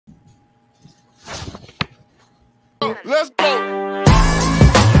Let's go.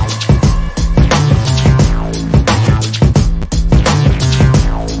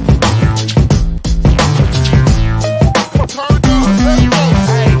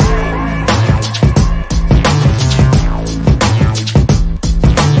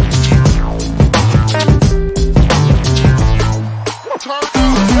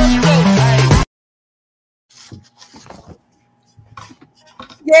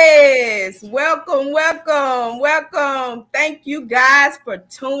 Yes, welcome. Thank you guys for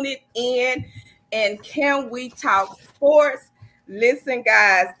tuning in. And Can We Talk Sports? Listen,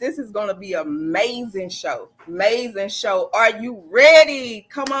 guys, this is going to be an amazing show. Are you ready?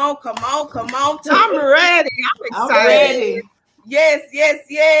 Come on. I'm ready. I'm excited. I'm ready.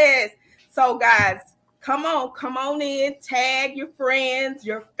 Yes. So, guys, come on in. Tag your friends,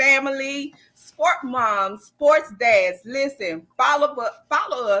 your family, sport moms, sports dads. Listen,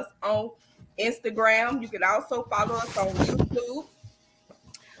 follow us on Instagram. You can also follow us on YouTube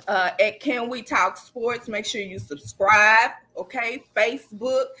at Can We Talk Sports. Make sure you subscribe. Okay,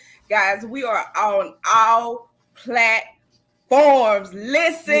 Facebook, guys. We are on all platforms.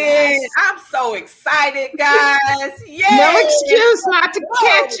 Listen, yes. I'm so excited, guys. Yes. No excuse not to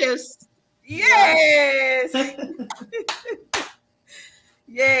catch us. Yes.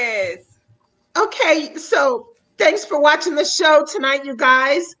 Yes. Okay, so thanks for watching the show tonight, you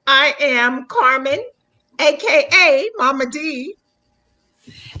guys. I am Carmen, aka Mama D.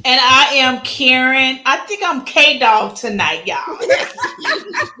 And I am Karen. I think I'm K-Dog tonight, y'all.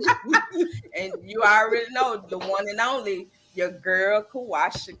 And you already know the one and only, your girl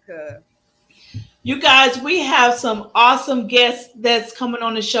Kawashika. You guys, we have some awesome guests that's coming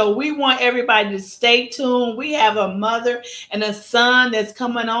on the show. We want everybody to stay tuned. We have a mother and a son that's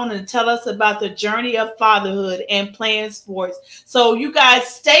coming on and tell us about the journey of fatherhood and playing sports. So you guys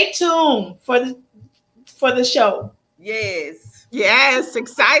stay tuned for the show. Yes,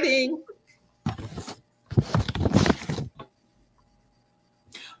 exciting.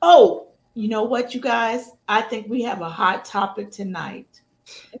 Oh, you know what, you guys? I think we have a hot topic tonight.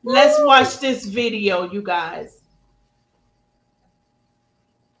 Let's watch this video, you guys.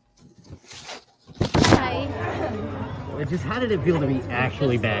 Hi. Just how did it feel to be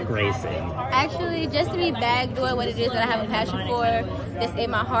actually back racing? Actually, just to be back doing what it is that I have a passion for, that's in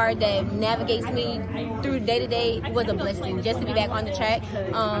my heart, that navigates me through day to day, was a blessing. Just to be back on the track,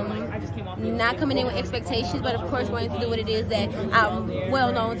 not coming in with expectations, but of course wanting to do what it is that I'm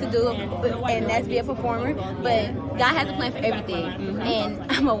well known to do, and that's be a performer. But God has a plan for everything, and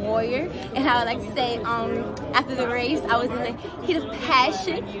I'm a warrior. And I would like to say, after the race, I was in the heat of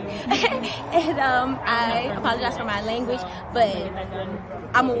passion, and I apologize for my language, but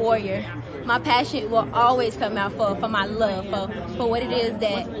I'm a warrior. My passion will always come out for my love, for what it is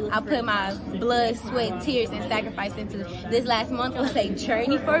that I put my blood, sweat, tears, and sacrifice into. This last month was a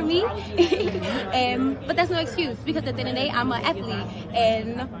journey for me, but that's no excuse, because at the end of the day, I'm an athlete,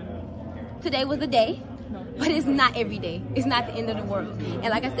 and today was the day, but it's not every day. It's not the end of the world. And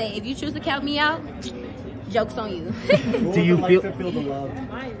like I say, if you choose to count me out, joke's on you. Do you feel the love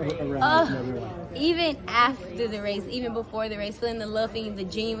around everyone? Even after the race, even before the race, feeling the love, feeling the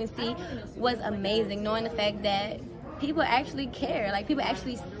genuineness was amazing. Knowing the fact that people actually care, like people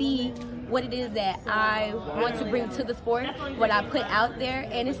actually see what it is that I want to bring to the sport, what I put out there,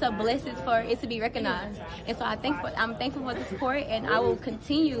 and it's a blessing for it to be recognized. And so I'm thankful for the support, and I will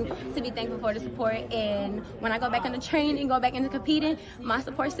continue to be thankful for the support. And when I go back into training, go back into competing, my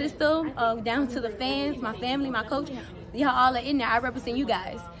support system, down to the fans, my family, my coach, y'all all are in there. I represent you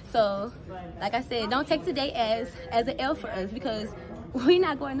guys. So, like I said, don't take today as an L for us, because we're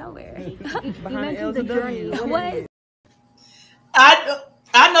not going nowhere. Behind L's a W. What? I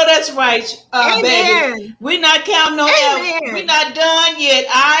know that's right, baby. We're not counting no L. We're not done yet.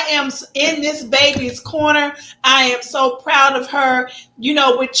 I am in this baby's corner. I am so proud of her. You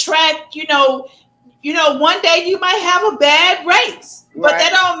know, with track, you know, one day you might have a bad race, but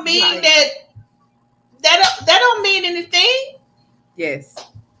that don't mean that don't mean anything. Yes.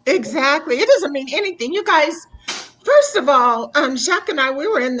 Exactly. It doesn't mean anything. You guys, first of all, Jacques and I, we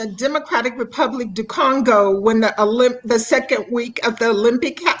were in the Democratic Republic du Congo when the second week of the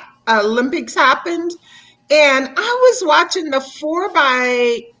Olympics happened. And I was watching the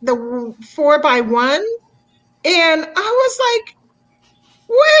 4x1, and I was like,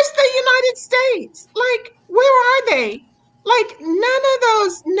 where's the United States? Like, where are they? Like,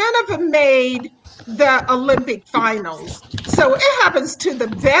 none of them made the Olympic finals. So it happens to the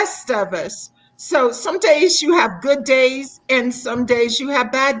best of us. So some days you have good days and some days you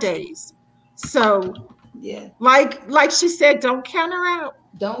have bad days. So yeah, like she said, don't count her out.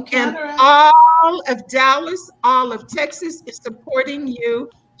 Don't count her out. out. All of Dallas, all of Texas is supporting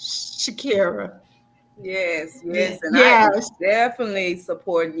you, Shakira. Yes, and yes. I definitely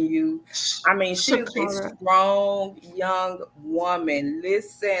supporting you. I mean, she's a strong young woman.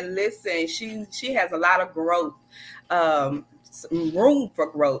 Listen, she has a lot of growth, some room for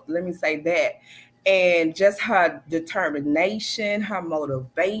growth. Let me say that. And just her determination, her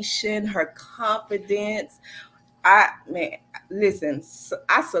motivation, her confidence. Listen,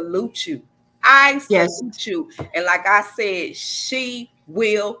 I salute you. I salute you. And like I said, she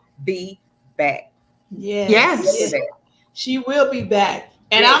will be back. Yes. She will be back.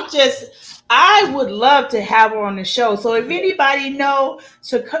 And I would love to have her on the show. So if anybody know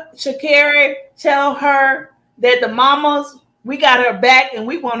Shakira, tell her that the mamas, we got her back and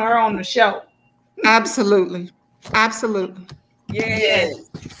we want her on the show. Absolutely. Yes.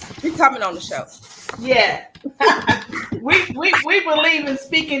 She's coming on the show. Yeah. we believe in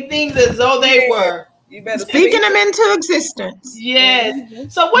speaking things as though they were. You better speaking them into existence. Yes. Mm-hmm.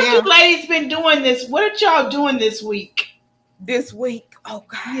 So what you ladies been doing what are y'all doing this week? Oh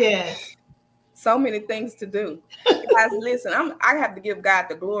God. Yes. So many things to do. Guys, listen, I have to give God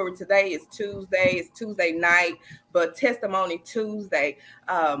the glory. Today is Tuesday. It's Tuesday night, but Testimony Tuesday.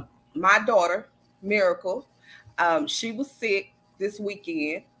 My daughter, Miracle, she was sick this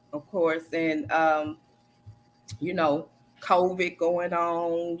weekend, of course, and COVID going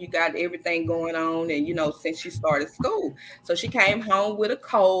on, you got everything going on, and since she started school, so she came home with a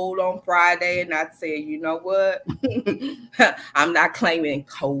cold on Friday, and I said, you know what, I'm not claiming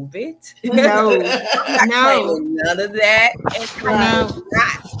COVID. No, I'm not claiming none of that,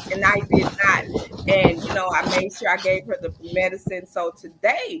 and I did not. And I made sure I gave her the medicine. So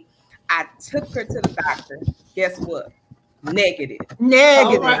today, I took her to the doctor. Guess what? Negative.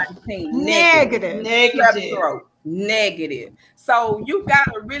 Negative. So you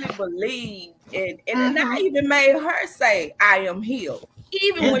gotta really believe, and I even made her say, "I am healed,"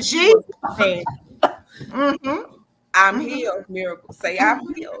 even when she was saying, "I'm healed." Miracle, say,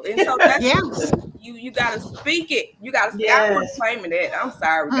 "I'm healed," and so that's you gotta speak it. You gotta say, "I'm not claiming that." I'm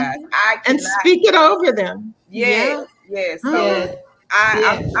sorry, guys. I cannot. And speak it over them. Yes. So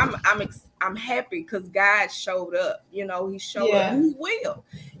I'm happy because God showed up. He showed up. He will.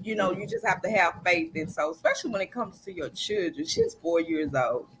 You just have to have faith. And so, especially when it comes to your children, she's 4 years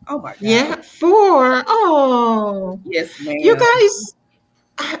old. Oh my God. Yeah, 4. Oh. Yes, ma'am. You guys,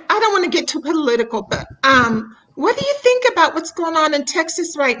 I don't want to get too political, but what do you think about what's going on in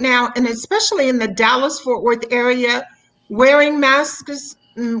Texas right now, and especially in the Dallas-Fort Worth area, wearing masks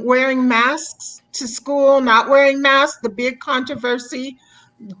to school, not wearing masks, the big controversy,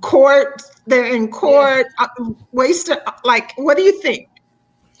 they're in court, wasted. Like, what do you think?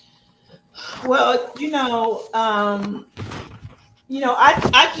 Well, I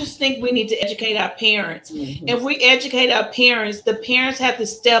just think we need to educate our parents. Mm-hmm. If we educate our parents, the parents have to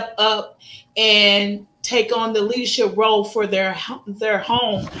step up and take on the leadership role for their home.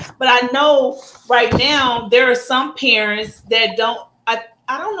 But I know right now there are some parents that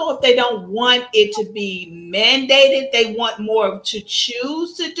I don't know if they don't want it to be mandated. They want more to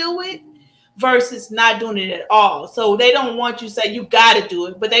choose to do it versus not doing it at all. So they don't want you to say you got to do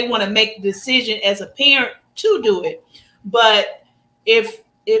it, but they want to make the decision as a parent to do it. But if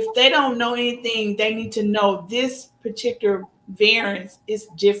they don't know anything, they need to know this particular variance is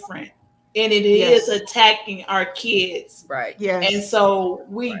different. And it is attacking our kids. Right. Yes. And so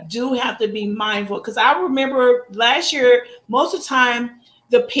we do have to be mindful. Because I remember last year, most of the time,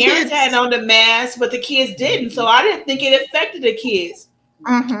 the parents had on the mask, but the kids didn't. So I didn't think it affected the kids.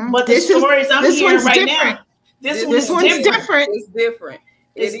 Mm-hmm. But the stories I'm hearing right now, this one's different. It's different.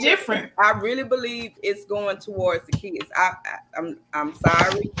 It's different. I really believe it's going towards the kids. I'm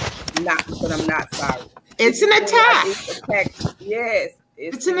sorry, but I'm not sorry. It's an attack. It's attack. Yes,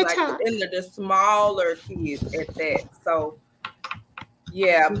 it's an attack. In the smaller kids at that. So.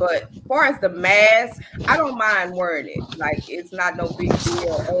 Yeah, but as far as the mask, I don't mind wearing it. Like, it's not no big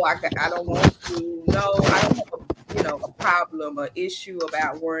deal. Oh, I don't want to. No, I don't have a problem or issue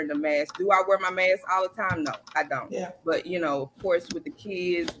about wearing the mask. Do I wear my mask all the time? No, I don't. Yeah. But of course, with the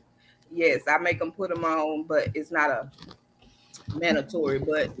kids, yes, I make them put them on, but it's not a mandatory.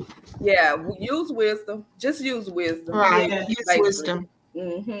 But yeah, use wisdom. Just use wisdom. Right. Use wisdom.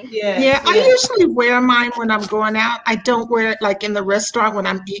 Mm-hmm. Yeah. I usually wear mine when I'm going out. I don't wear it like in the restaurant when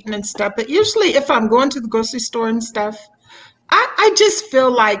I'm eating and stuff. But usually if I'm going to the grocery store and stuff, I just feel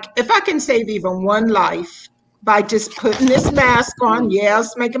like if I can save even one life by just putting this mask on,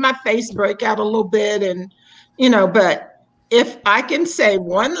 it's making my face break out a little bit. And, but if I can save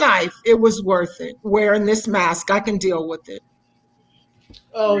one life, it was worth it. Wearing this mask, I can deal with it.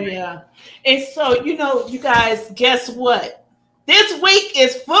 Oh, yeah. And so, you know, you guys, guess what? This week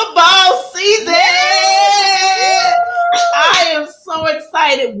is football season. I am so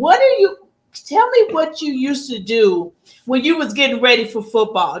excited. Tell me what you used to do when you was getting ready for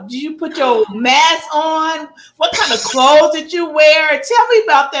football. Did you put your mask on? What kind of clothes did you wear? Tell me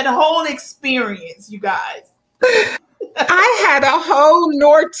about that whole experience, you guys. I had a whole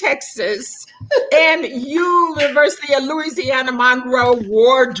North Texas and University of Louisiana Monroe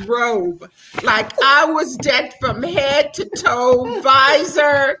wardrobe. Like I was decked from head to toe,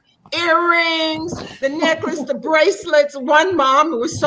 visor, earrings, the necklace, the bracelets. One mom was so